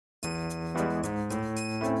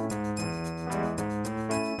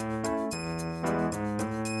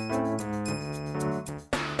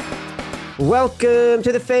Welcome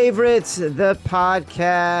to The Favorites, the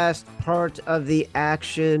podcast, part of the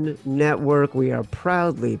Action Network. We are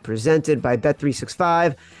proudly presented by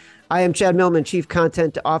Bet365. I am Chad Millman, Chief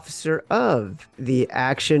Content Officer of the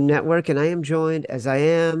Action Network, and I am joined, as I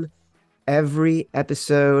am every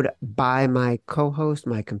episode, by my co-host,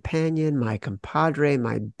 my companion, my compadre,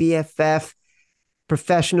 my BFF,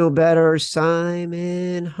 professional bettor,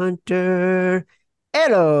 Simon Hunter.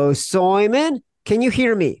 Hello, Simon. Can you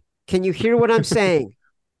hear me? Can you hear what I'm saying?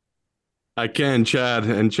 I can, Chad.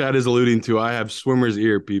 And Chad is alluding to, I have swimmer's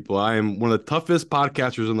ear, people. I am one of the toughest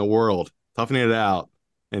podcasters in the world, toughing it out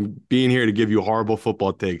and being here to give you horrible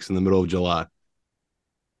football takes in the middle of July.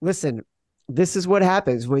 Listen, this is what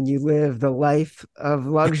happens when you live the life of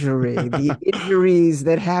luxury. The injuries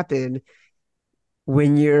that happen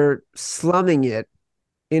when you're slumming it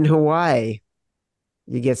in Hawaii,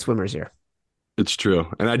 you get swimmer's ear. It's true.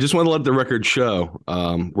 And I just want to let the record show,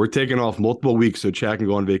 we're taking off multiple weeks so Chad can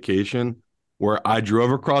go on vacation, where I drove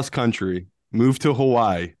across country, moved to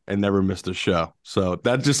Hawaii, and never missed a show. So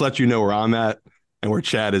that just lets you know where I'm at and where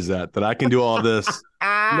Chad is at, that I can do all this,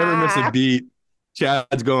 never miss a beat.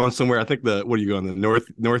 Chad's going somewhere. I think what are you going? The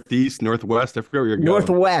northeast, northwest? I forget where you're going.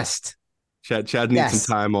 Northwest. Chad needs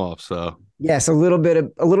some time off. So yes, a little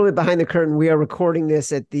bit behind the curtain. We are recording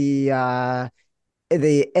this at the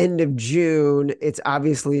end of June. It's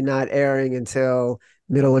obviously not airing until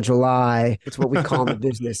middle of July. It's what we call in the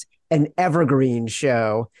business an evergreen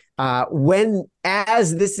show.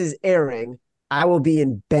 As this is airing, I will be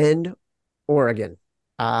in Bend, Oregon.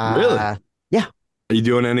 Really? Yeah. Are you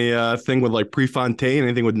doing any thing with like Prefontaine,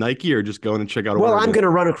 anything with Nike, or just going to check out Well, Oregon? I'm going to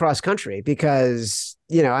run across country because,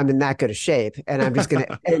 I'm in that good a shape, and I'm just going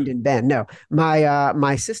to end in Bend. No,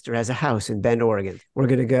 my sister has a house in Bend, Oregon. We're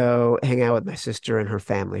going to go hang out with my sister and her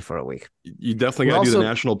family for a week. You definitely got to do the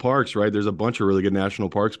national parks, right? There's a bunch of really good national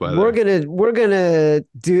parks by there. We're gonna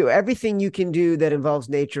do everything you can do that involves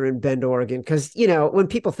nature in Bend, Oregon, because when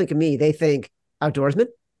people think of me, they think outdoorsman.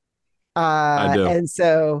 I do. And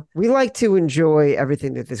so we like to enjoy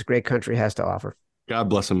everything that this great country has to offer. God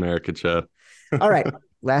bless America, Chad. All right.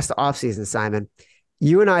 Last offseason, Simon,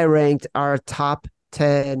 you and I ranked our top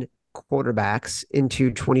 10 quarterbacks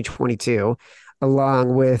into 2022,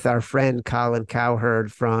 along with our friend Colin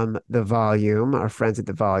Cowherd from The Volume, our friends at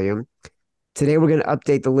The Volume. Today, we're going to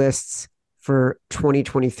update the lists for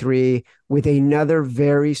 2023 with another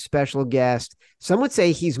very special guest. Some would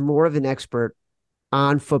say he's more of an expert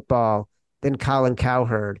on football than Colin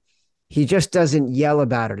Cowherd. He just doesn't yell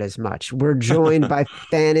about it as much. We're joined by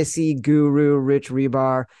fantasy guru Rich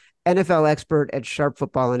Hribar, NFL expert at Sharp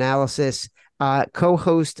Football Analysis,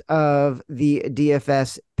 co-host of the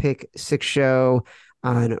DFS Pick Six show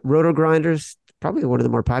on Roto Grinders, probably one of the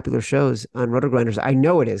more popular shows on Roto Grinders. I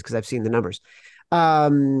know it is because I've seen the numbers.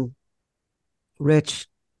 Rich,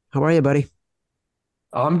 how are you, buddy?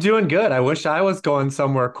 I'm doing good. I wish I was going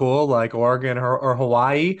somewhere cool like Oregon or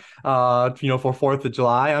Hawaii, for 4th of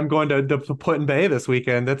July. I'm going to Put in Bay this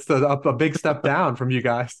weekend. That's a big step down from you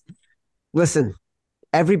guys. Listen,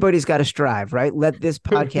 everybody's got to strive, right? Let this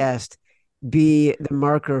podcast be the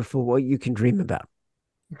marker for what you can dream about.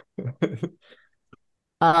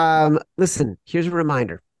 Listen, here's a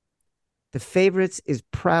reminder. The Favorites is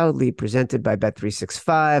proudly presented by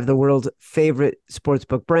Bet365, the world's favorite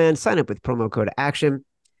sportsbook brand. Sign up with promo code ACTION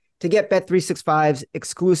to get Bet365's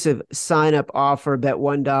exclusive sign-up offer. Bet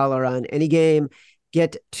 $1 on any game.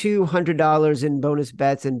 Get $200 in bonus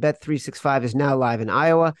bets, and Bet365 is now live in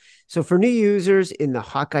Iowa. So for new users in the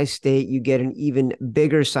Hawkeye State, you get an even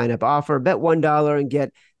bigger sign-up offer. Bet $1 and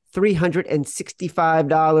get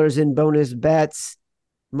 $365 in bonus bets.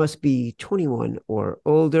 Must be 21 or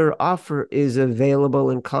older. Offer is available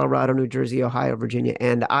in Colorado, New Jersey, Ohio, Virginia,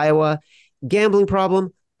 and Iowa. Gambling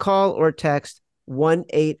problem? Call or text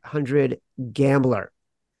 1-800-GAMBLER.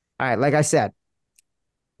 All right, like I said,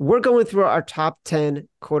 we're going through our top 10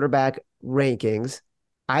 quarterback rankings.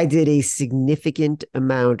 I did a significant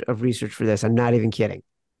amount of research for this. I'm not even kidding.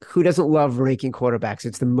 Who doesn't love ranking quarterbacks?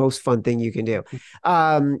 It's the most fun thing you can do.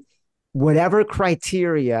 Whatever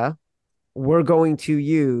criteria we're going to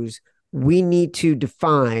use, we need to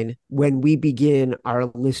define when we begin our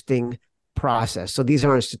listing process. So these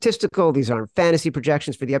aren't statistical. These aren't fantasy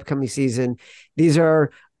projections for the upcoming season. These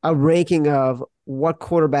are a ranking of what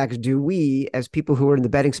quarterbacks do we, as people who are in the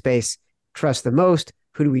betting space, trust the most?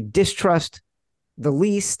 Who do we distrust the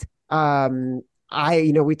least? We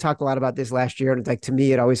talked a lot about this last year. And like, to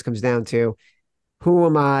me, it always comes down to who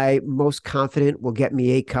am I most confident will get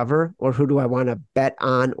me a cover, or who do I want to bet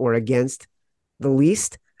on or against the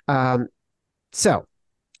least? So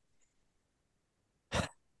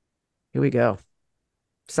here we go.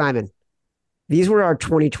 Simon, These were our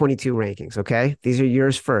 2022 rankings, okay? These are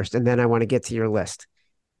yours first, and then I want to get to your list.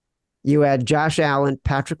 You had Josh Allen,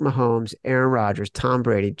 Patrick Mahomes, Aaron Rodgers, Tom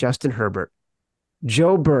Brady, Justin Herbert,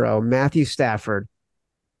 Joe Burrow, Matthew Stafford,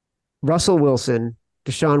 Russell Wilson,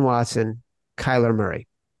 Deshaun Watson, Kyler Murray.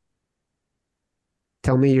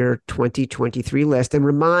 Tell me your 2023 list and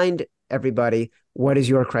remind everybody what is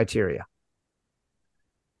your criteria.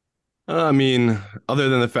 I mean, other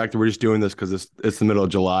than the fact that we're just doing this because it's the middle of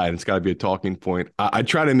July and it's got to be a talking point, I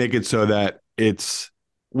try to make it so that it's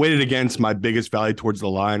weighted against my biggest value towards the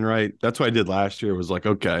line, right? That's what I did last year. It was like,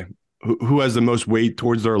 okay, who has the most weight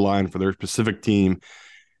towards their line for their specific team?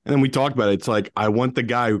 And then we talked about it. It's like, I want the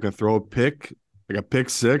guy who can throw a pick, like a pick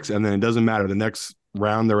six, and then it doesn't matter. The next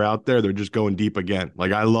round they're out there, they're just going deep again.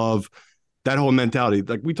 Like, I love that whole mentality.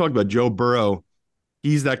 Like we talked about Joe Burrow.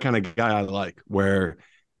 He's that kind of guy I like, where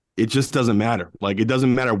it just doesn't matter. Like, it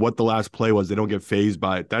doesn't matter what the last play was. They don't get phased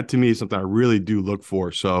by it. That to me is something I really do look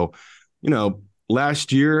for. So,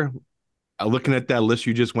 last year, looking at that list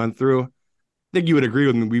you just went through, I think you would agree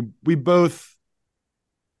with me. We both,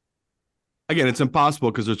 again, it's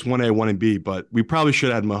impossible because it's 1A, 1 and B, but we probably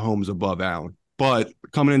should have had Mahomes above Allen. But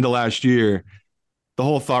coming into last year, the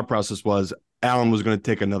whole thought process was Allen was going to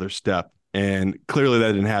take another step. And clearly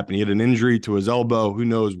that didn't happen. He had an injury to his elbow, who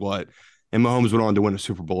knows what. And Mahomes went on to win a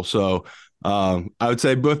Super Bowl. So I would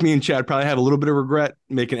say both me and Chad probably have a little bit of regret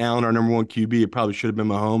making Allen our number one QB. It probably should have been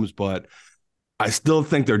Mahomes, but I still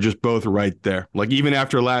think they're just both right there. Like, even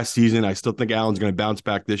after last season, I still think Allen's going to bounce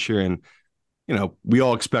back this year. And, we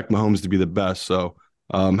all expect Mahomes to be the best. So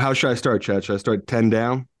how should I start, Chad? Should I start 10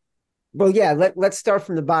 down? Well, yeah, let's start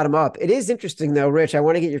from the bottom up. It is interesting, though, Rich. I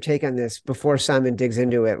want to get your take on this before Simon digs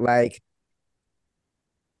into it. Like,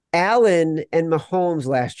 Allen and Mahomes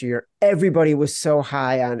last year, everybody was so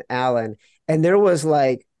high on Allen, and there was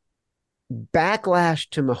like backlash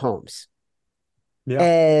to Mahomes. Yeah.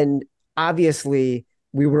 And obviously,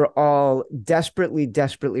 we were all desperately,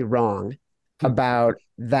 desperately wrong about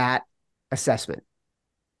that assessment.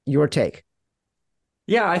 Your take?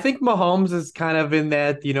 Yeah, I think Mahomes is kind of in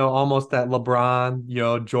that, almost that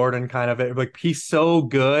LeBron, Jordan kind of, like, he's so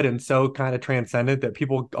good and so kind of transcendent that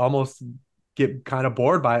people almost get kind of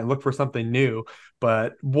bored by it and look for something new.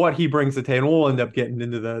 But what he brings to the table, we'll end up getting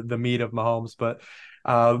into the meat of Mahomes, but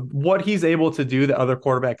what he's able to do that other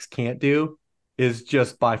quarterbacks can't do is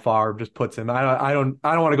just by far just puts him. I don't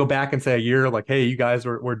want to go back and say a year like, hey, you guys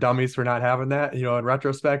were dummies for not having that, in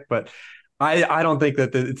retrospect, but I don't think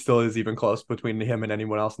that it still is even close between him and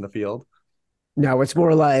anyone else in the field. No, it's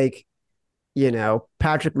more like,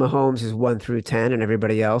 Patrick Mahomes is 1 through 10 and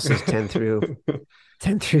everybody else is 10 through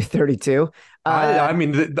 32. I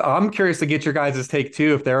mean, I'm curious to get your guys' take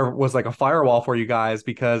too, if there was like a firewall for you guys,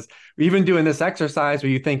 because even doing this exercise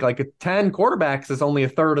where you think like 10 quarterbacks is only a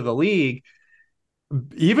third of the league,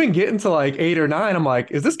 even getting to like 8 or 9, I'm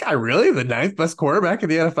like, is this guy really the 9th best quarterback in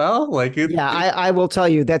the NFL? Like, I will tell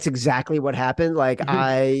you that's exactly what happened. Like,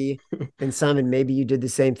 and Simon, maybe you did the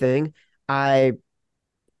same thing. I,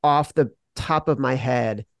 off the top of my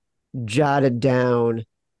head, jotted down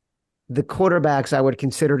the quarterbacks I would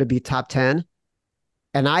consider to be top 10.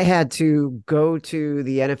 And I had to go to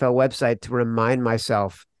the NFL website to remind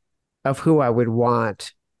myself of who I would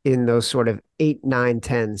want in those sort of 8, 9,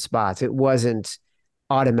 10 spots. It wasn't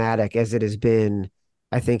automatic as it has been,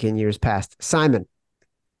 I think, in years past. Simon,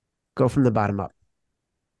 go from the bottom up.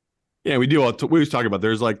 Yeah, we do. We always talk about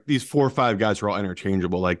there's like these 4 or 5 guys who are all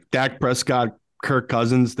interchangeable. Like Dak Prescott, Kirk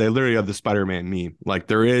Cousins, they literally have the Spider-Man meme. Like,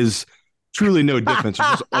 there is truly no difference.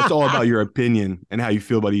 It's all about your opinion and how you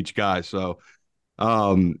feel about each guy. So,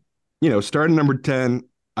 starting number 10,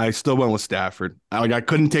 I still went with Stafford. I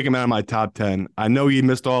couldn't take him out of my top 10. I know he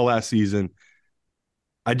missed all last season.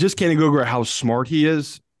 I just can't go over how smart he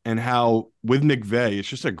is and how, with McVay, it's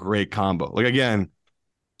just a great combo. Like, again,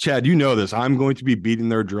 Chad, you know this. I'm going to be beating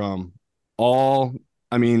their drum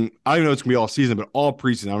I don't even know it's going to be all season, but all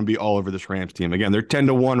preseason, I'm going to be all over this Rams team. Again, they're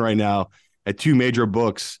 10-1 right now at 2 major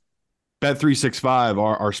books. Bet365,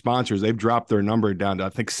 our sponsors, they've dropped their number down to, I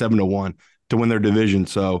think, 7-1 to win their division.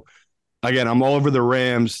 So, again, I'm all over the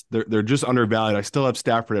Rams. They're just undervalued. I still have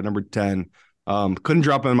Stafford at number 10. Couldn't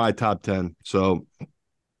drop him in my top 10. So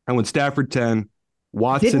I went Stafford 10,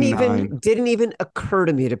 Watson 9. Didn't even occur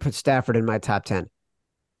to me to put Stafford in my top 10.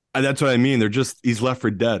 That's what I mean. He's left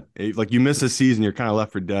for dead. Like, you miss a season, you're kind of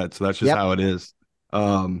left for dead. So that's just how it is.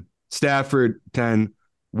 Stafford 10,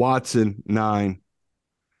 Watson 9.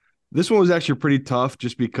 This one was actually pretty tough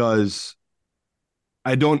just because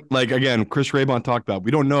I don't like, again, Chris Hribar talked about,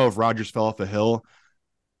 we don't know if Rodgers fell off a hill.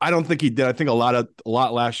 I don't think he did. I think a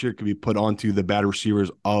lot last year could be put onto the bad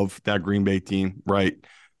receivers of that Green Bay team, right?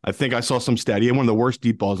 I think I saw some stat. He had one of the worst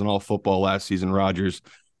deep balls in all football last season, Rodgers.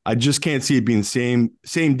 I just can't see it being the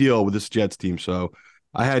same deal with this Jets team. So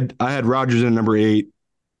I had Rodgers in number 8,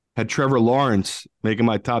 had Trevor Lawrence making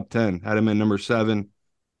my top 10, had him in number 7,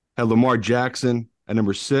 had Lamar Jackson at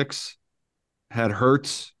number 6, had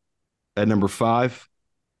Hurts at number 5.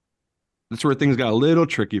 That's where things got a little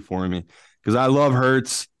tricky for me because I love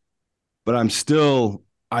Hurts, but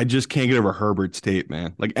I just can't get over Herbert's tape,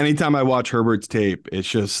 man. Like anytime I watch Herbert's tape, it's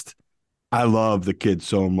just, I love the kid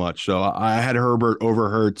so much. So I had Herbert over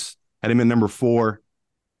Hurts, had him at number 4,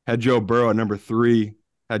 had Joe Burrow at number 3,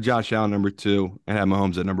 had Josh Allen number 2, and had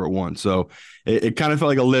Mahomes at number 1. So it kind of felt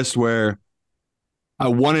like a list where I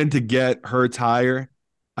wanted to get Hurts higher.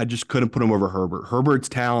 I just couldn't put him over Herbert. Herbert's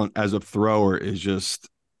talent as a thrower is just,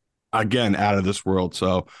 again, out of this world.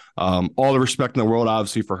 So all the respect in the world,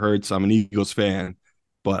 obviously, for Hurts. I'm an Eagles fan,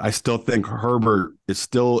 but I still think Herbert is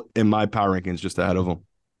still in my power rankings just ahead of him.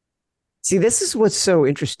 See, this is what's so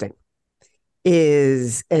interesting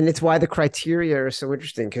and it's why the criteria are so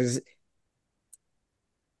interesting, because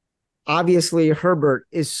obviously Herbert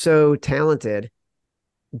is so talented,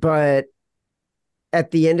 but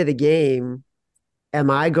at the end of the game,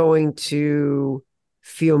 am I going to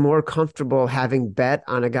feel more comfortable having bet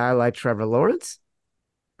on a guy like Trevor Lawrence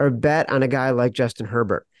or bet on a guy like Justin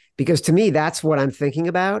Herbert? Because to me, that's what I'm thinking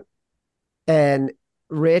about. And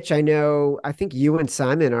Rich, I think you and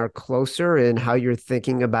Simon are closer in how you're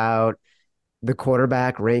thinking about the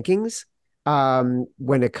quarterback rankings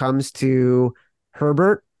when it comes to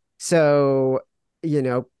Herbert. So,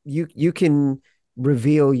 you can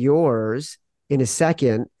reveal yours in a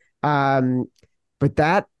second. But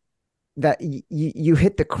you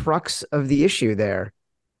hit the crux of the issue there,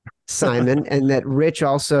 Simon, and that Rich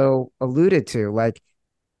also alluded to. Like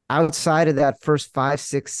outside of that first 5,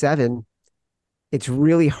 6, 7, it's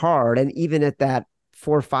really hard. And even at that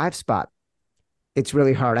 4, 5 spot, it's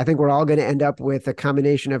really hard. I think we're all going to end up with a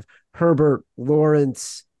combination of Herbert,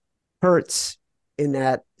 Lawrence, Hurts in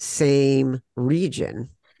that same region.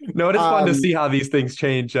 No, it is fun to see how these things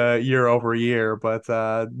change year over year. But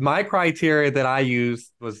my criteria that I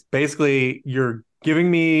used was basically you're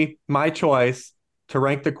giving me my choice to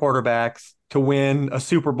rank the quarterbacks to win a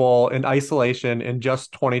Super Bowl in isolation in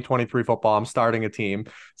just 2023 football. I'm starting a team.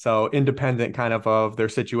 So independent kind of their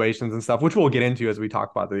situations and stuff, which we'll get into as we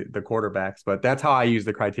talk about the quarterbacks. But that's how I use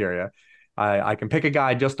the criteria. I can pick a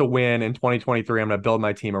guy just to win in 2023. I'm going to build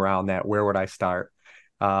my team around that. Where would I start?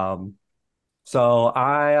 So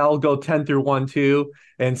I'll go 10 through 1, 2.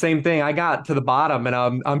 And same thing, I got to the bottom and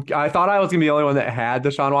I thought I was going to be the only one that had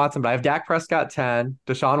Deshaun Watson, but I have Dak Prescott 10,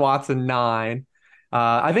 Deshaun Watson 9.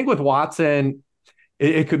 I think with Watson,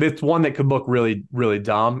 it's one that could look really, really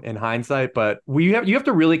dumb in hindsight, but you have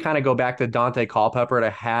to really kind of go back to Dante Culpepper to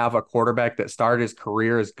have a quarterback that started his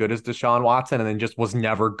career as good as Deshaun Watson and then just was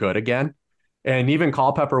never good again. And even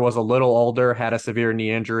Culpepper was a little older, had a severe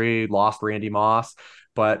knee injury, lost Randy Moss,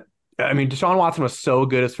 but I mean, Deshaun Watson was so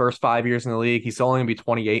good his first 5 years in the league. He's only going to be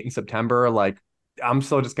 28 in September. Like, I'm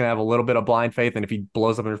still just going to have a little bit of blind faith. And if he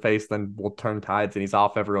blows up in your face, then we'll turn tides and he's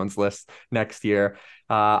off everyone's list next year.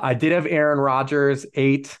 I did have Aaron Rodgers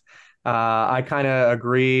 8. I kind of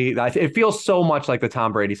agree. It feels so much like the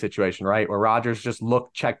Tom Brady situation, right? Where Rodgers just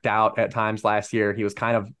looked checked out at times last year. He was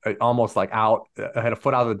kind of almost like had a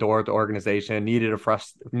foot out of the door at the organization, needs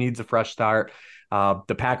a fresh start.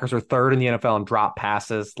 The Packers are 3rd in the NFL in drop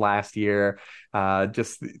passes last year. I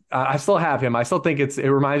still have him. I still think it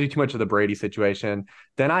reminds me too much of the Brady situation.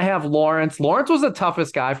 Then I have Lawrence. Lawrence was the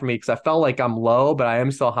toughest guy for me because I felt like I'm low, but I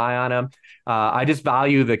am still high on him. I just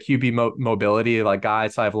value the QB mobility, like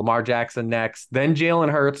guys. So I have Lamar Jackson next, then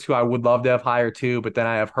Jalen Hurts, who I would love to have higher too. But then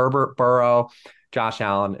I have Herbert, Burrow, Josh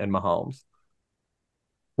Allen, and Mahomes.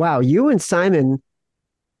 Wow, you and Simon,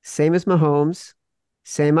 same as Mahomes,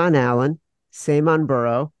 same on Allen, same on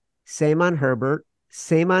Burrow, same on Herbert,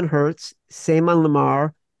 same on Hurts, same on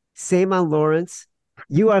Lamar, same on Lawrence.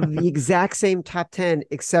 You have the exact same top 10,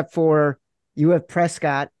 except for you have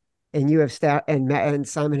Prescott and you have and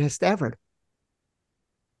Simon has Stafford.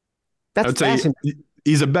 That's fascinating.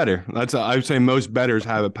 He's a better. I would say most bettors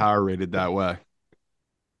have it power rated that way.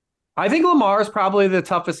 I think Lamar is probably the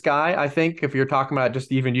toughest guy. I think if you're talking about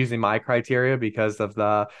just even using my criteria because of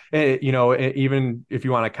even if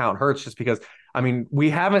you want to count Hurts, just because I mean, we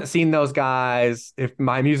haven't seen those guys. If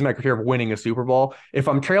I'm using my criteria of winning a Super Bowl, if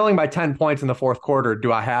I'm trailing by 10 points in the fourth quarter,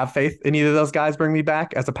 do I have faith in either of those guys bring me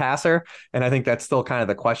back as a passer? And I think that's still kind of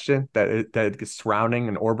the question that is surrounding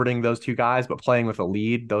and orbiting those two guys. But playing with a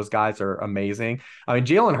lead, those guys are amazing. I mean,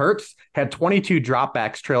 Jalen Hurts had 22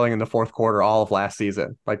 dropbacks trailing in the fourth quarter all of last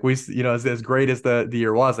season. Like as great as the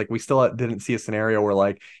year was, like we still didn't see a scenario where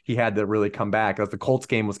like he had to really come back. Because the Colts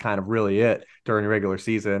game was kind of really it during the regular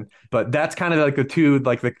season. But that's kind of like the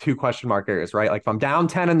two question mark areas, right? Like if I'm down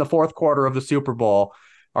 10 in the fourth quarter of the Super Bowl,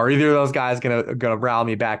 are either of those guys gonna rally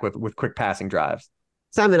me back with quick passing drives?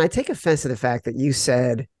 Simon, I take offense to the fact that you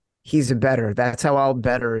said he's a better. That's how all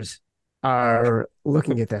bettors are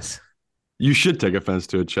looking at this. You should take offense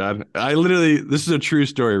to it, Chad. This is a true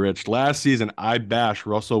story, Rich. Last season, I bashed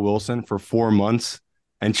Russell Wilson for 4 months,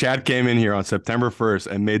 and Chad came in here on September 1st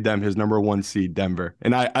and made them his number one seed, Denver.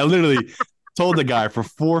 And I literally told the guy for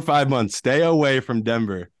 4 or 5 months, stay away from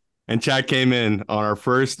Denver. And Chad came in on our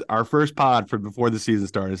first pod for before the season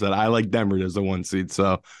started and said, I like Denver as the one seed.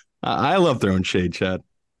 So I love throwing shade, Chad.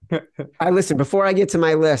 Listen, before I get to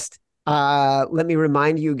my list, let me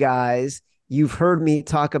remind you guys, you've heard me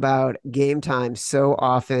talk about Game Time so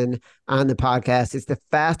often on the podcast. It's the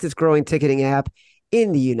fastest growing ticketing app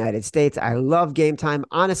in the United States. I love Game Time.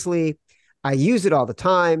 Honestly, I use it all the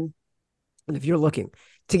time. And if you're looking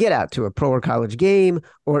to get out to a pro or college game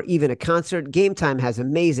or even a concert, Game Time has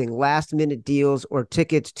amazing last minute deals or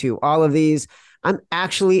tickets to all of these. I'm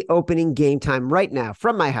actually opening Game Time right now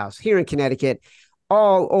from my house here in Connecticut,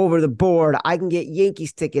 all over the board. I can get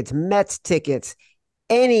Yankees tickets, Mets tickets,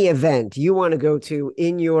 any event you want to go to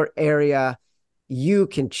in your area. You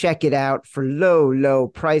can check it out for low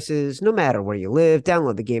prices, no matter where you live.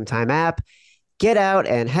 Download the Game Time app. Get out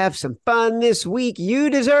and have some fun this week. You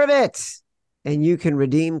deserve it. And you can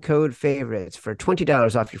redeem code favorites for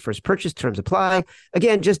 $20 off your first purchase. Terms apply.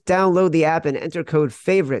 Again, just download the app and enter code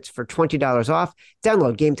favorites for $20 off.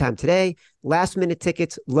 Download Game Time today. Last minute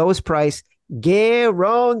tickets, lowest price,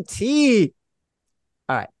 guarantee.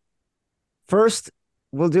 All right. First,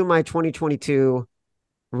 we'll do my 2022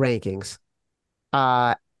 rankings.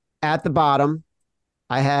 At the bottom,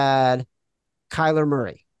 I had Kyler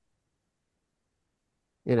Murray.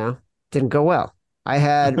 Didn't go well. I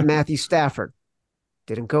had Matthew Stafford.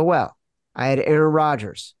 Didn't go well. I had Aaron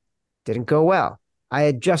Rodgers. Didn't go well. I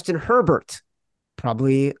had Justin Herbert.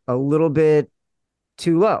 Probably a little bit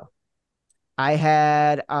too low. I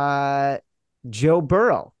had Joe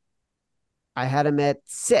Burrow. I had him at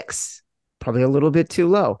 6. Probably a little bit too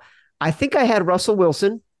low. I think I had Russell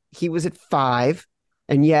Wilson. He was at 5.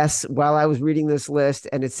 And yes, while I was reading this list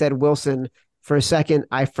and it said Wilson, for a second,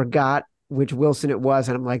 I forgot which Wilson it was.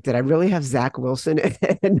 And I'm like, did I really have Zach Wilson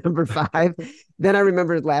at number 5? Then I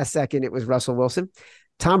remembered last second it was Russell Wilson.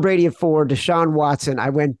 Tom Brady at 4, Deshaun Watson. I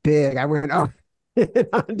went big. I went on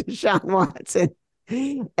Deshaun Watson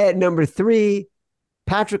at number 3,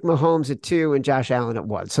 Patrick Mahomes at 2, and Josh Allen at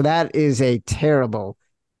 1. So that is a terrible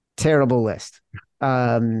list.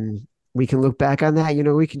 We can look back on that.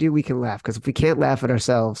 We can laugh, because if we can't laugh at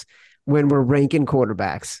ourselves when we're ranking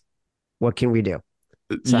quarterbacks, what can we do?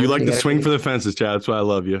 You like to swing for the fences, Chad. That's why I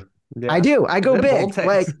love you. Yeah. I do. I go big.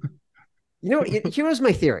 Like, here's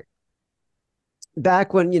my theory.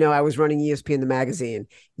 Back when, I was running ESPN the magazine,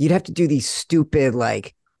 you'd have to do these stupid,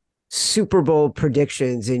 like, Super Bowl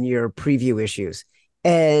predictions in your preview issues.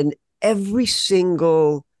 And every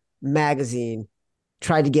single magazine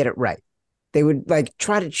tried to get it right. They would like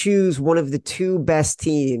try to choose one of the 2 best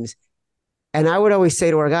teams. And I would always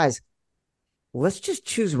say to our guys, let's just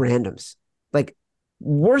choose randoms. Like,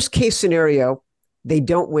 worst case scenario, they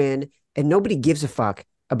don't win and nobody gives a fuck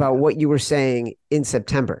about what you were saying in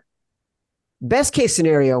September. Best case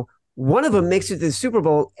scenario, one of them makes it to the Super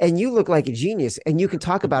Bowl and you look like a genius and you can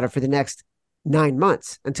talk about it for the next 9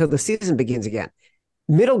 months until the season begins again.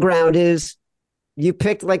 Middle ground is you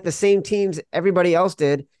picked like the same teams everybody else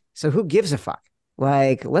did. So who gives a fuck?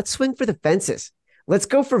 Like, let's swing for the fences. Let's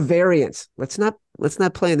go for variance. Let's not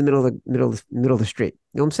play in the middle of the street.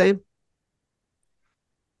 You know what I'm saying?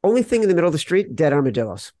 Only thing in the middle of the street, dead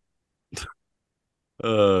armadillos.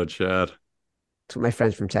 Oh, Chad. That's what my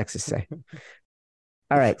friends from Texas say.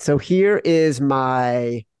 All right. So here is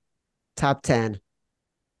my top 10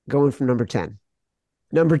 going from number 10.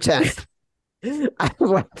 Number 10. I'm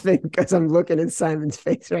laughing because I'm looking at Simon's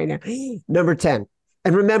face right now. Number 10.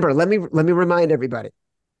 And remember, let me remind everybody,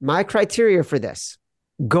 my criteria for this,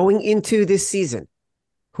 going into this season,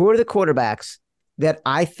 who are the quarterbacks that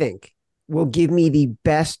I think will give me the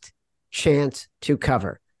best chance to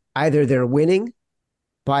cover? Either they're winning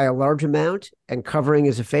by a large amount and covering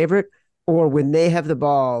as a favorite, or when they have the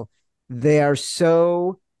ball, They are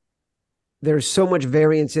so there's so much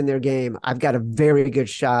variance in their game. I've got a very good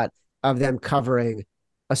shot of them covering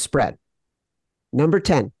a spread. Number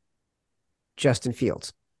 10, Justin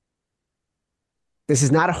Fields. This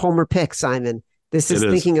is not a homer pick, Simon. This is It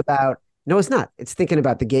is. thinking about, no, it's not. It's thinking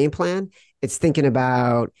about the game plan. It's thinking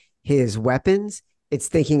about his weapons. It's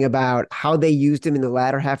thinking about how they used him in the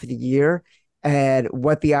latter half of the year and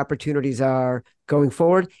what the opportunities are going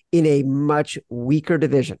forward in a much weaker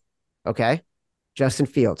division. Okay. Justin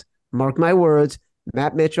Fields. Mark my words.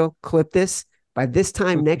 Matt Mitchell, clip this. By this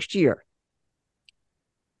time next year,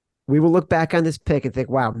 we will look back on this pick and think,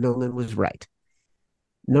 wow, Millman was right.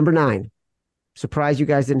 Number 9. Surprised you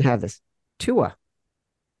guys didn't have this. Tua.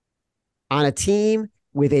 On a team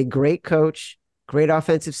with a great coach, great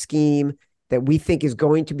offensive scheme that we think is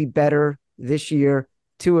going to be better this year,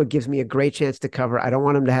 Tua gives me a great chance to cover. I don't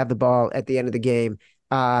want him to have the ball at the end of the game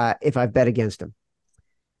if I bet against him.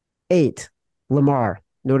 8, Lamar.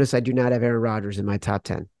 Notice I do not have Aaron Rodgers in my top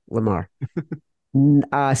 10. Lamar.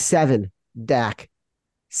 7, Dak.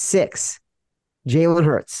 6, Jalen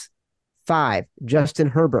Hurts. 5, Justin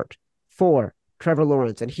Herbert. 4, Trevor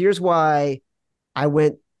Lawrence. And here's why I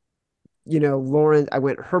went, I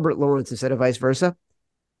went Herbert Lawrence instead of vice versa.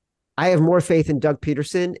 I have more faith in Doug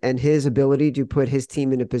Peterson and his ability to put his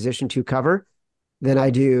team in a position to cover than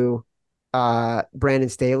I do Brandon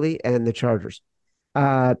Staley and the Chargers.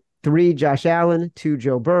 3, Josh Allen. 2,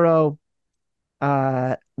 Joe Burrow.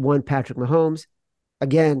 1, Patrick Mahomes.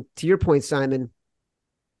 Again, to your point, Simon,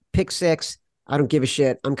 pick 6. I don't give a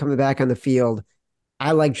shit. I'm coming back on the field.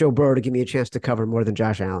 I like Joe Burrow to give me a chance to cover more than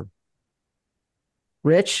Josh Allen.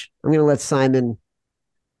 Rich, I'm going to let Simon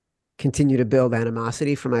continue to build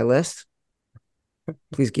animosity for my list.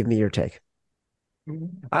 Please give me your take.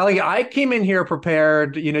 I came in here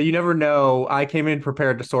prepared. You never know. I came in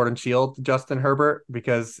prepared to sword and shield Justin Herbert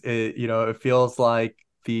because it feels like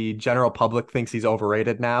the general public thinks he's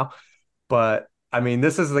overrated now. But I mean,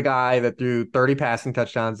 this is the guy that threw 30 passing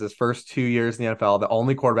touchdowns his first 2 years in the NFL, the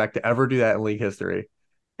only quarterback to ever do that in league history.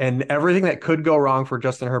 And everything that could go wrong for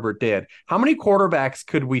Justin Herbert did. How many quarterbacks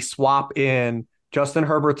could we swap in Justin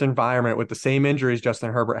Herbert's environment with the same injuries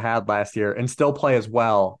Justin Herbert had last year and still play as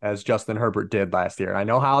well as Justin Herbert did last year? I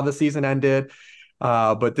know how the season ended,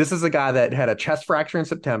 but this is a guy that had a chest fracture in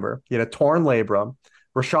September. He had a torn labrum.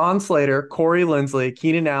 Rashawn Slater, Corey Linsley,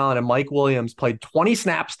 Keenan Allen, and Mike Williams played 20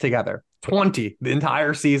 snaps together, 20 the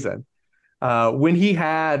entire season. When he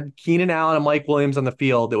had Keenan Allen and Mike Williams on the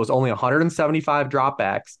field, it was only 175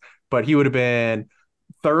 dropbacks, but he would have been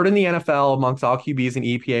third in the NFL amongst all QBs in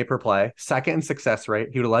EPA per play, second in success rate.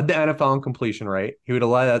 He would have led the NFL in completion rate. He would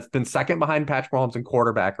have been second behind Patrick Mahomes in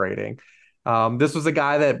quarterback rating. This was a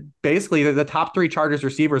guy that basically the top 3 Chargers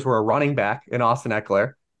receivers were a running back in Austin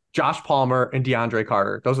Eckler, Josh Palmer, and DeAndre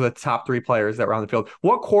Carter. Those are the top 3 players that were on the field.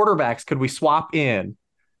 What quarterbacks could we swap in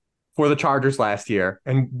for the Chargers last year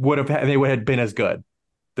and they would have been as good?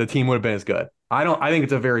 The team would have been as good. I think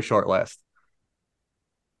it's a very short list.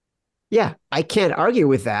 Yeah, I can't argue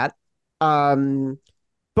with that.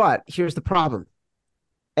 But here's the problem.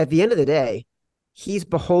 At the end of the day, he's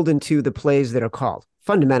beholden to the plays that are called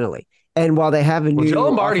fundamentally. And while they have a new Joe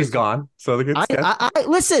Lombardi's gone, so the good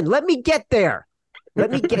listen, let me get there.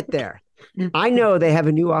 I know they have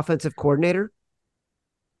a new offensive coordinator.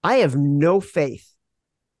 I have no faith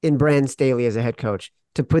in Brandon Staley as a head coach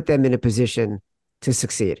to put them in a position to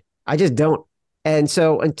succeed. I just don't. And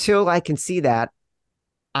so until I can see that,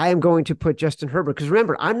 I am going to put Justin Herbert. Because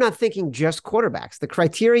remember, I'm not thinking just quarterbacks. The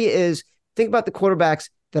criteria is think about the quarterbacks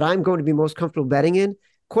that I'm going to be most comfortable betting in.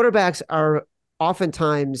 Quarterbacks are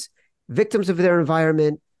oftentimes victims of their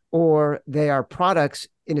environment, or they are products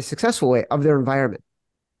in a successful way of their environment.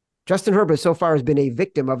 Justin Herbert so far has been a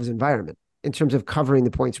victim of his environment in terms of covering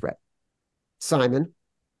the point spread. Simon.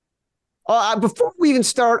 Before we even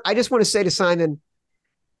start, I just want to say to Simon,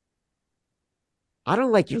 I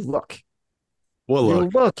don't like your look. Well,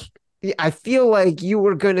 look, I feel like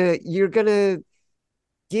you're gonna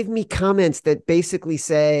give me comments that basically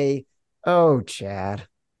say, "Oh, Chad,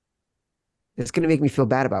 it's gonna make me feel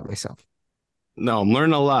bad about myself." No, I'm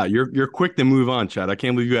learning a lot. You're quick to move on, Chad. I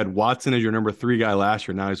can't believe you had Watson as your number 3 guy last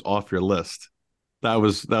year. Now he's off your list. That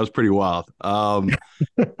was pretty wild.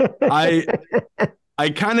 I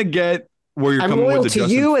kind of get where you're coming with the Justin.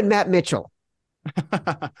 You and Matt Mitchell.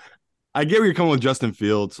 I get where you're coming with Justin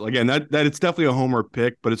Fields. Again, that it's definitely a homer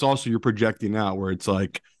pick, but it's also you're projecting out where it's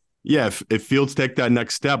like, yeah, if Fields take that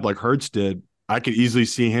next step like Hurts did, I could easily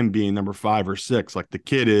see him being number 5 or 6. Like the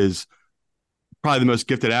kid is probably the most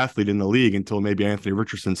gifted athlete in the league until maybe Anthony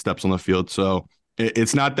Richardson steps on the field. So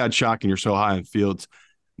it's not that shocking you're so high in Fields.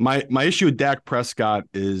 My issue with Dak Prescott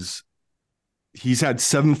is He's had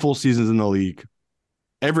 7 full seasons in the league.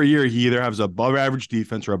 Every year, he either has above average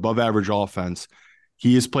defense or above average offense.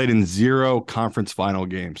 He has played in 0 conference final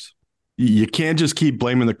games. You can't just keep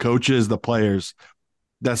blaming the coaches, the players.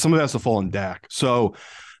 That some of that has to fall on Dak. So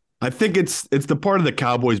I think it's the part of the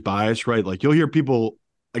Cowboys bias, right? Like you'll hear people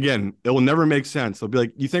again, it will never make sense. They'll be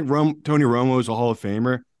like, "You think Tony Romo is a Hall of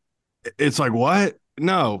Famer?" It's like, what?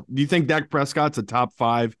 No. Do you think Dak Prescott's a top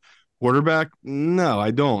 5 quarterback? No,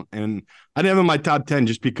 I don't. And I didn't have him in my top 10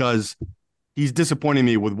 just because he's disappointing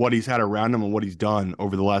me with what he's had around him and what he's done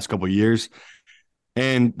over the last couple of years.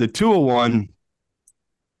 And the Tua one,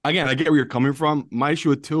 again, I get where you're coming from. My issue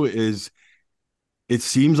with Tua is it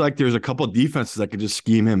seems like there's a couple of defenses that could just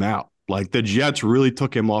scheme him out. Like the Jets really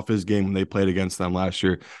took him off his game when they played against them last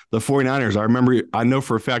year. The 49ers, I know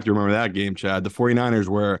for a fact you remember that game, Chad. The 49ers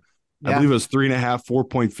were, I believe it was 3.5,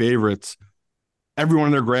 4-point favorites. Everyone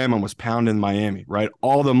in their grandma was pounding Miami, right?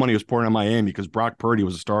 All the money was pouring on Miami because Brock Purdy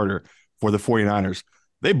was a starter for the 49ers.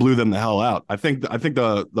 They blew them the hell out. I think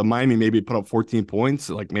the Miami maybe put up 14 points.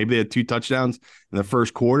 Like maybe they had 2 touchdowns in the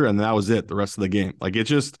first quarter, and that was it the rest of the game. Like it's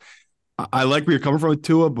just, I like where you're coming from with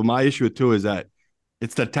Tua, but my issue with Tua is that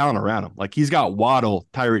it's the talent around him. Like he's got Waddle,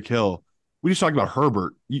 Tyreek Hill. We just talked about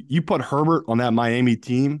Herbert. You put Herbert on that Miami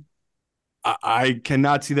team, I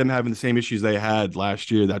cannot see them having the same issues they had last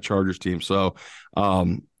year, that Chargers team. So,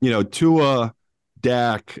 Tua,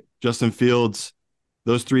 Dak, Justin Fields,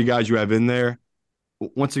 those 3 guys you have in there.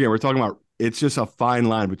 Once again, we're talking about it's just a fine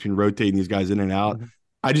line between rotating these guys in and out. Mm-hmm.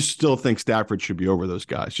 I just still think Stafford should be over those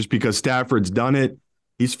guys just because Stafford's done it.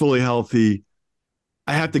 He's fully healthy.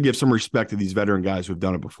 I have to give some respect to these veteran guys who've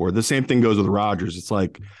done it before. The same thing goes with Rodgers. It's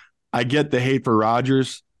like, I get the hate for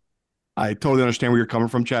Rodgers. I totally understand where you're coming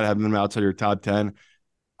from, Chad, having him outside your top 10.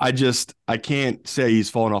 I can't say he's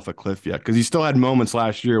fallen off a cliff yet because he still had moments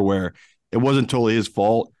last year where it wasn't totally his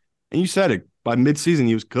fault. And you said it, by midseason,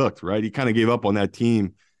 he was cooked, right? He kind of gave up on that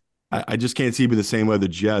team. I just can't see him the same way with the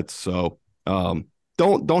Jets. So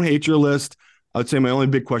don't hate your list. I would say my only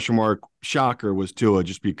big question mark, shocker, was Tua,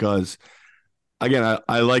 just because, again,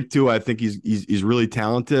 I like Tua. I think he's really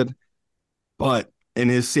talented. But in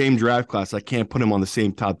his same draft class, I can't put him on the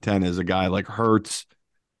same top 10 as a guy like Hurts,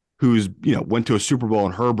 who's, went to a Super Bowl,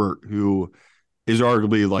 and Herbert, who is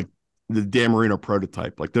arguably like the Dan Marino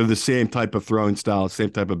prototype. Like they're the same type of throwing style,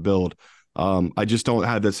 same type of build. I just don't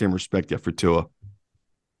have that same respect yet for Tua.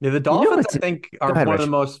 Yeah, the Dolphins, I think, are one of the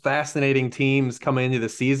most fascinating teams coming into the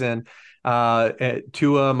season.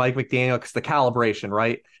 Tua, Mike McDaniel, because the calibration,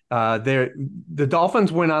 right? The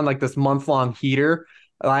Dolphins went on like this month-long heater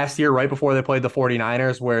last year, right before they played the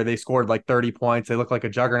 49ers, where they scored like 30 points. They looked like a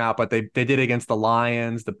juggernaut, but they did against the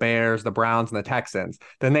Lions, the Bears, the Browns, and the Texans.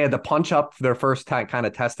 Then they had to punch up their first kind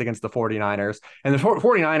of test against the 49ers. And the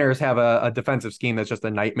 49ers have a defensive scheme that's just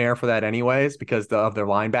a nightmare for that anyways, because of their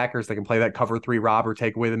linebackers. They can play that cover 3 rob or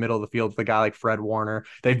take away the middle of the field with a guy like Fred Warner.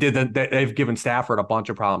 They've given Stafford a bunch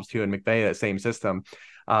of problems too, and McVay, that same system.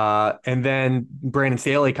 And then Brandon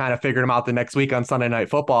Staley kind of figured him out the next week on Sunday Night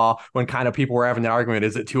Football when kind of people were having the argument,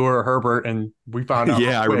 is it Tua or Herbert? And we found out.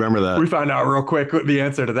 Yeah, I remember that. We found out real quick the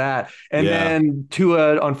answer to that. And then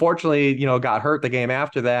Tua, unfortunately, got hurt the game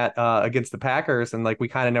after that against the Packers. And like, we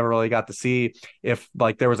kind of never really got to see if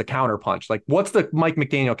like there was a counterpunch. Like, what's the Mike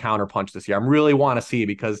McDaniel counterpunch this year? I really want to see,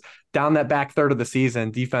 because down that back third of the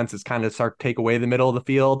season, defenses kind of start to take away the middle of the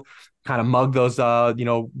field, kind of mug those,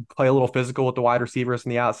 play a little physical with the wide receivers on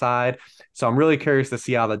the outside. So I'm really curious to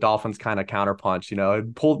see how the Dolphins kind of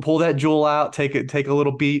counterpunch, pull that jewel out, take a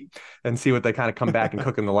little beat, and see what they kind of come back and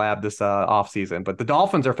cook in the lab this offseason. But the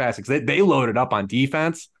Dolphins are fast because they loaded up on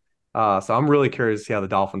defense. So I'm really curious to see how the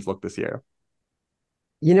Dolphins look this year.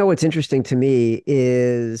 What's interesting to me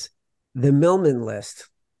is the Millman list.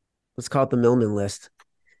 Let's call it the Millman list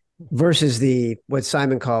versus what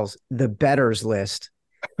Simon calls the betters list.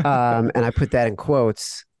 And I put that in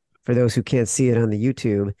quotes for those who can't see it on the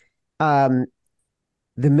YouTube. The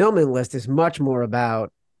Millman list is much more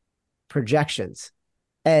about projections,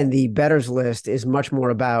 and the betters list is much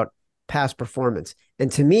more about past performance.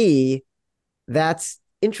 And to me, that's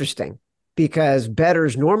interesting, because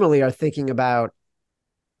betters normally are thinking about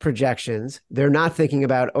projections. They're not thinking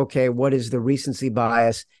about, okay, what is the recency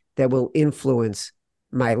bias that will influence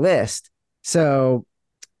my list? So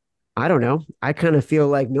I don't know. I kind of feel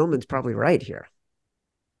like Millman's probably right here.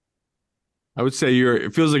 I would say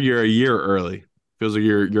it feels like you're a year early. It feels like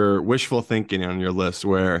you're wishful thinking on your list,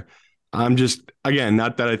 where I'm just, again,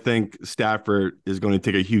 not that I think Stafford is going to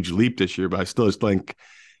take a huge leap this year, but I still just think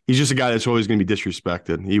he's just a guy that's always going to be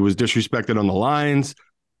disrespected. He was disrespected on the Lions.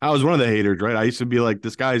 I was one of the haters, right? I used to be like,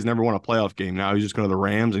 this guy's never won a playoff game. Now he's just going to the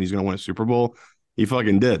Rams and he's going to win a Super Bowl. He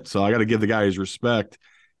fucking did. So I got to give the guy his respect.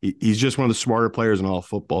 He's just one of the smarter players in all of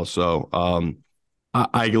football. So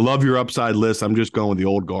I love your upside list. I'm just going with the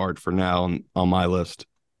old guard for now on my list.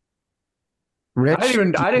 Rich, do you I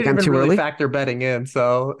think didn't I'm even too really early? factor betting in,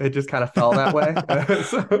 so it just kind of fell that way.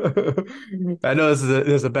 So, I know this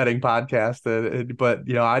is a betting podcast, but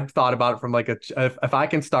I thought about it from like if I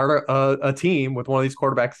can start a team with one of these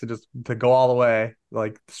quarterbacks to go all the way,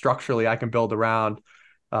 like structurally, I can build around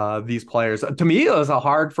these players. To me, it was a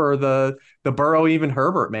hard for the Burrow, even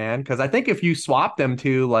Herbert, man, because I think if you swap them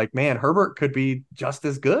to, like, man, Herbert could be just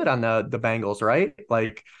as good on the Bengals, right?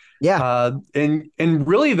 Like, Yeah. and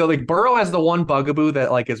really though, like, Burrow has the one bugaboo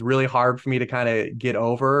that, like, is really hard for me to kind of get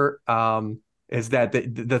over. Is that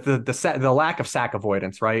the lack of sack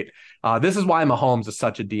avoidance, right? This is why Mahomes is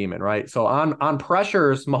such a demon, right? So on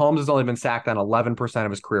pressures, Mahomes has only been sacked on 11%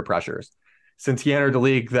 of his career pressures. Since he entered the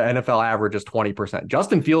league, the NFL average is 20%.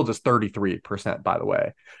 Justin Fields is 33%, by the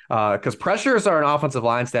way, because pressures are an offensive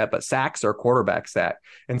line stat, but sacks are quarterback stat,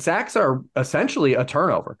 and sacks are essentially a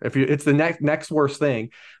turnover. If you, it's the next worst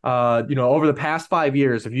thing. Over the past 5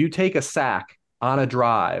 years, if you take a sack on a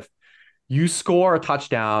drive, you score a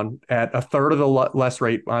touchdown at a third of the less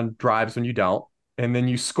rate on drives when you don't. And then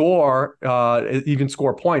you even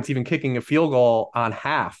score points, even kicking a field goal on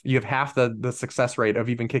half. You have half the success rate of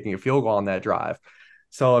even kicking a field goal on that drive.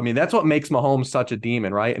 So, I mean, that's what makes Mahomes such a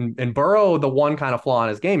demon, right? And Burrow, the one kind of flaw in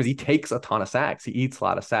his game is he takes a ton of sacks. He eats a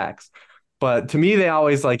lot of sacks. But to me, they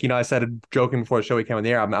always, like, I said, joking before the show we came on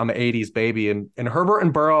the air, I'm an 80s baby. And Herbert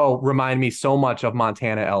and Burrow remind me so much of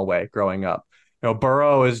Montana Elway growing up.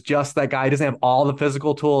 Burrow is just that guy. He doesn't have all the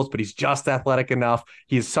physical tools, but he's just athletic enough.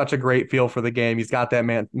 He's such a great feel for the game. He's got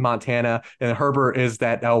that Montana, and Herbert is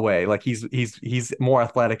that Elway. Like, he's more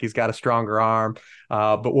athletic. He's got a stronger arm,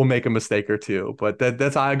 but we'll make a mistake or two. But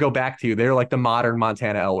that's how I go back to. They're like the modern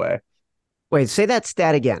Montana Elway. Wait, say that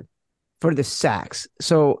stat again for the sacks.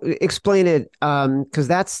 So explain it, because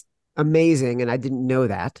that's amazing, and I didn't know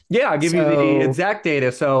that. Yeah, I'll give you the So exact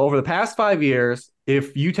data. So over the past 5 years,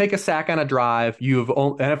 if you take a sack on a drive,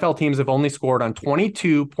 NFL teams have only scored on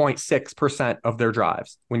 22.6% of their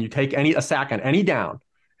drives. When you take a sack on any down,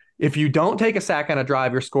 if you don't take a sack on a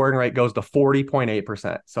drive, your scoring rate goes to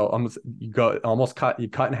 40.8%. So you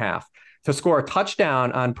cut in half. To score a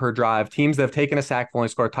touchdown on per drive, teams that have taken a sack have only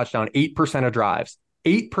scored a touchdown 8% of drives.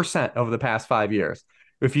 8% over the past 5 years.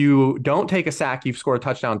 If you don't take a sack, you've scored a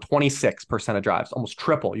touchdown 26% of drives, almost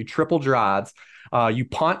triple. You tripled your odds. You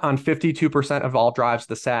punt on 52% of all drives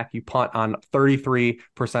with a sack. You punt on 33%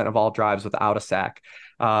 of all drives without a sack.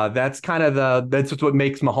 That's what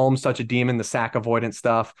makes Mahomes such a demon, the sack avoidance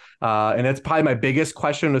stuff. And that's probably my biggest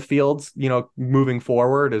question with Fields, moving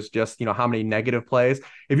forward, is just, how many negative plays.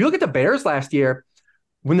 If you look at the Bears last year,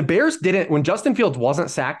 when Justin Fields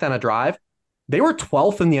wasn't sacked on a drive, they were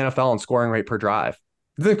 12th in the NFL in scoring rate per drive.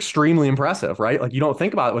 It's extremely impressive, right? Like, you don't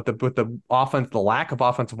think about it with the offense, the lack of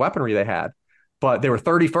offensive weaponry they had, but they were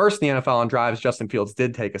 31st in the NFL on drives Justin Fields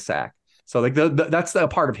did take a sack. So, like, that's the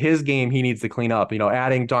part of his game he needs to clean up.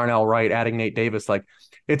 Adding Darnell Wright, adding Nate Davis, like,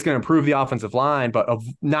 it's going to improve the offensive line, but of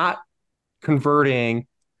not converting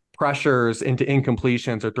pressures into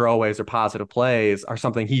incompletions or throwaways or positive plays are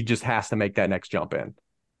something he just has to make that next jump in.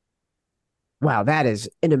 wow, that is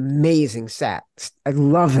an amazing stat. I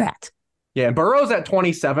love that. Yeah, and Burrow's at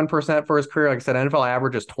 27% for his career. Like I said, NFL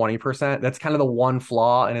average is 20%. That's kind of the one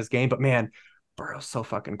flaw in his game. But man, Burrow's so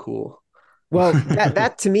fucking cool. Well,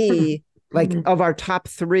 that to me, like, of our top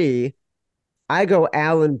three, I go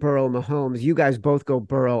Allen, Burrow, Mahomes. You guys both go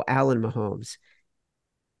Burrow, Allen, Mahomes.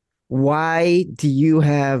 Why do you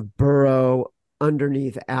have Burrow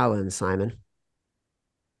underneath Allen, Simon?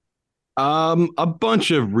 A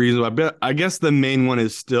bunch of reasons. I guess the main one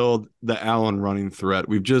is still the Allen running threat.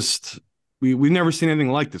 We've never seen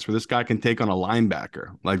anything like this where this guy can take on a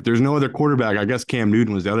linebacker. Like, there's no other quarterback. I guess Cam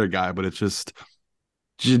Newton was the other guy, but it's just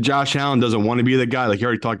Josh Allen doesn't want to be the guy. Like, he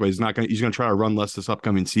already talked about, he's gonna try to run less this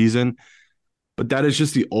upcoming season. But that is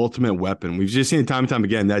just the ultimate weapon. We've just seen it time and time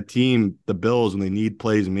again. That team, the Bills, when they need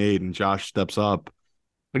plays made and Josh steps up.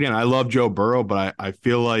 Again, I love Joe Burrow, but I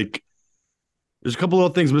feel like there's a couple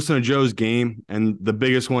of things missing in Joe's game, and the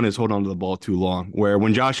biggest one is hold on to the ball too long. Where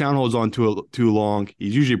when Josh Allen holds on too long,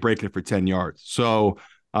 he's usually breaking it for 10 yards. So,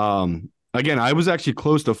 again, I was actually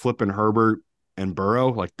close to flipping Herbert and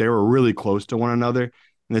Burrow. Like, they were really close to one another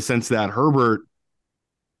in the sense that Herbert,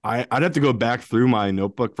 I'd have to go back through my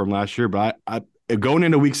notebook from last year, but I going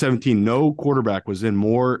into week 17, no quarterback was in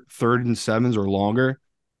more 3rd and 7s or longer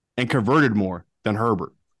and converted more than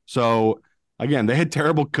Herbert. So, again, they had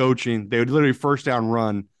terrible coaching. They would literally first down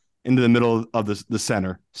run into the middle of the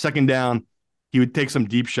center. Second down, he would take some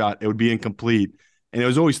deep shot. It would be incomplete. And it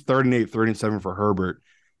was always 3rd and 8, 3rd and 7 for Herbert.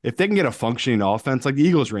 If they can get a functioning offense like the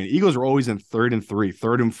Eagles ran, Eagles are always in 3rd and 3,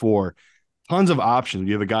 3rd and 4. Tons of options.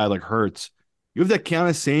 You have a guy like Hurts. You have that kind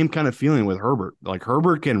of same kind of feeling with Herbert. Like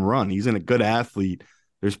Herbert can run. He's a good athlete.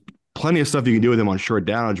 There's plenty of stuff you can do with him on short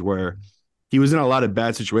downage where he was in a lot of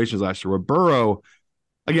bad situations last year. Where Burrow,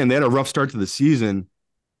 again, they had a rough start to the season.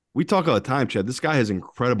 We talk all the time, Chad. This guy has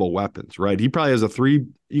incredible weapons, right? He probably has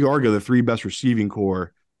you argue, the 3 best receiving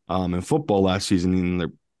core in football last season.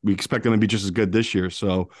 And we expect them to be just as good this year.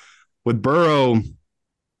 So with Burrow,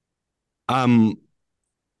 again,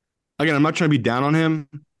 I'm not trying to be down on him.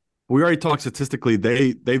 We already talked statistically. For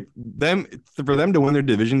them to win their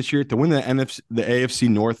division this year, to win the AFC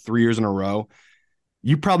North 3 years in a row,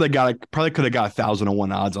 you probably could have got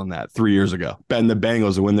 1,001 odds on that 3 years ago, betting the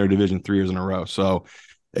Bengals to win their division 3 years in a row. So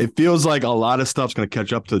it feels like a lot of stuff's going to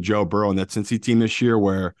catch up to Joe Burrow and that Cincy team this year.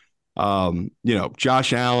 Where,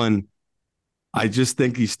 Josh Allen, I just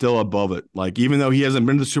think he's still above it. Like, even though he hasn't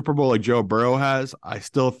been to the Super Bowl like Joe Burrow has, I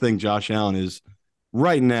still think Josh Allen is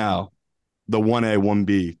right now the 1A,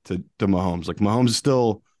 1B to Mahomes. Like, Mahomes is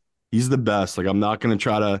still, he's the best. Like, I'm not going to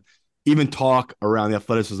try to even talk around the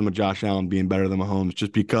athleticism of Josh Allen being better than Mahomes,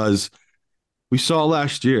 just because we saw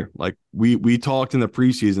last year. Like, we talked in the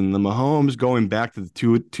preseason, the Mahomes going back to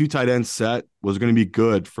the two tight end set was going to be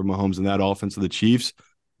good for Mahomes in that offense of the Chiefs.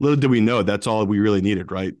 Little did we know that's all we really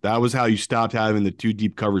needed, right? That was how you stopped having the 2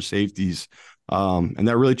 deep cover safeties. And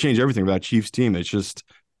that really changed everything for that Chiefs team. It's just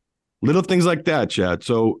little things like that, Chad.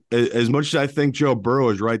 So as much as I think Joe Burrow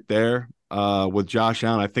is right there with Josh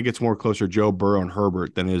Allen, I think it's more closer Joe Burrow and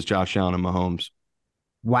Herbert than it is Josh Allen and Mahomes.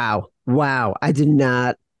 Wow. I did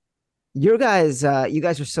not. You guys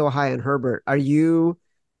are so high on Herbert. Are you,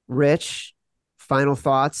 Rich? Final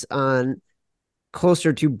thoughts on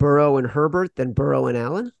closer to Burrow and Herbert than Burrow and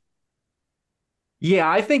Allen?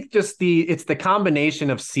 Yeah, I think it's the combination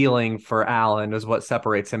of ceiling for Allen is what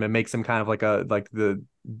separates him and makes him kind of like a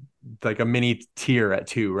mini tier at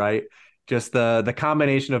 2, right? Just the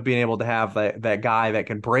combination of being able to have that guy that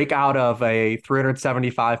can break out of a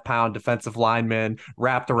 375-pound defensive lineman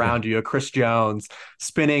wrapped around you, a Chris Jones,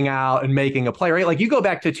 spinning out and making a play, right? Like, you go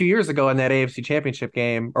back to 2 years ago in that AFC Championship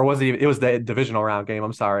game, or was it was the divisional round game?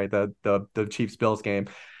 I'm sorry, the Chiefs Bills game.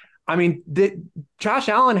 I mean, Josh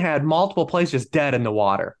Allen had multiple plays just dead in the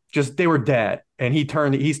water. Just, they were dead. And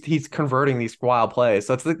he's converting these wild plays.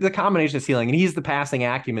 So it's the combination of ceiling. And he's the passing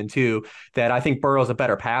acumen too, that I think Burrow's a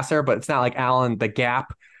better passer, but it's not like Allen, the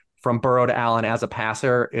gap from Burrow to Allen as a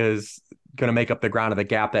passer is going to make up the ground of the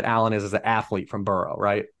gap that Allen is as an athlete from Burrow,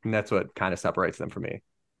 right? And that's what kind of separates them for me.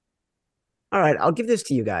 All right, I'll give this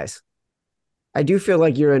to you guys. I do feel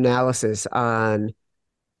like your analysis on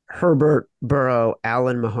Herbert, Burrow,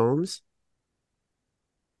 Allen, Mahomes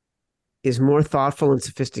is more thoughtful and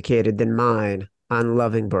sophisticated than mine on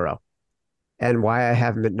loving Burrow and why I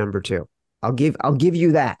have him at number 2. I'll give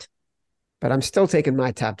you that, but I'm still taking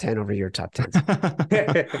my top 10 over your top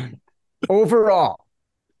 10 overall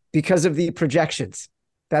because of the projections.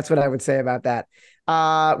 That's what I would say about that.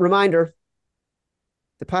 Reminder,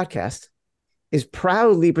 the podcast is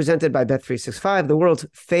proudly presented by Bet365, the world's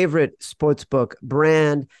favorite sportsbook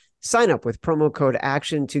brand. Sign up with promo code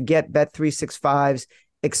ACTION to get Bet365's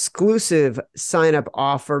exclusive sign-up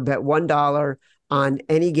offer. Bet $1 on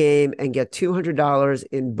any game and get $200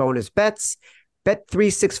 in bonus bets.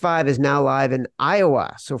 Bet365 is now live in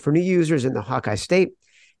Iowa. So for new users in the Hawkeye State,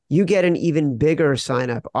 you get an even bigger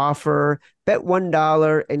sign-up offer. Bet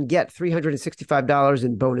 $1 and get $365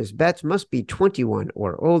 in bonus bets. Must be 21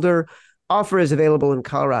 or older. Offer is available in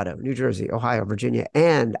Colorado, New Jersey, Ohio, Virginia,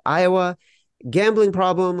 and Iowa. Gambling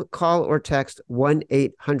problem? Call or text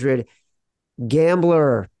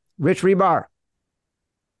 1-800-GAMBLER. Rich Hribar,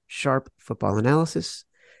 sharp football analysis,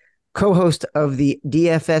 co-host of the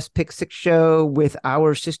DFS Pick Six show with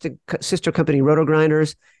our sister company, Roto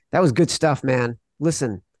Grinders. That was good stuff, man.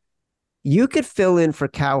 Listen, you could fill in for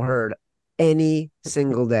Cowherd any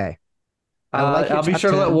single day. I'll be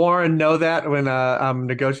sure to let Warren know that when I'm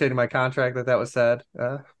negotiating my contract that was said.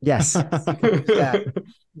 Yes. Yeah.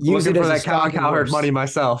 Use Looking it for as that Cowherd money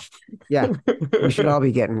myself. Yeah. We should all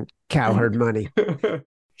be getting Cowherd money.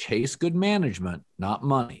 Chase good management, not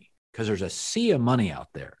money, because there's a sea of money out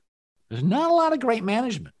there. There's not a lot of great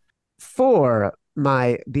management. For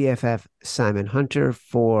my BFF, Simon Hunter,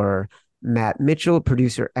 for Matt Mitchell,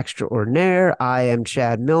 producer extraordinaire, I am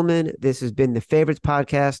Chad Millman. This has been the Favorites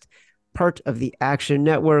Podcast, part of the Action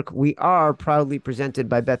Network. We are proudly presented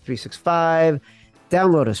by Bet365.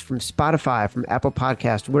 Download us from Spotify, from Apple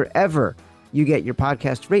Podcast, wherever you get your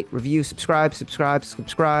podcast. Rate, review, subscribe.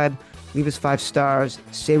 Leave us 5 stars.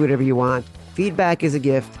 Say whatever you want. Feedback is a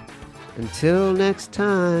gift. Until next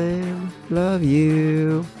time, love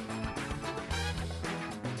you.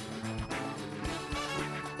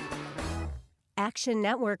 Action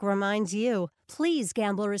Network reminds you, please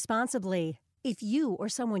gamble responsibly. If you or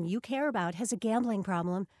someone you care about has a gambling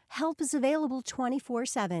problem, help is available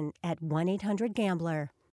 24/7 at 1-800-GAMBLER.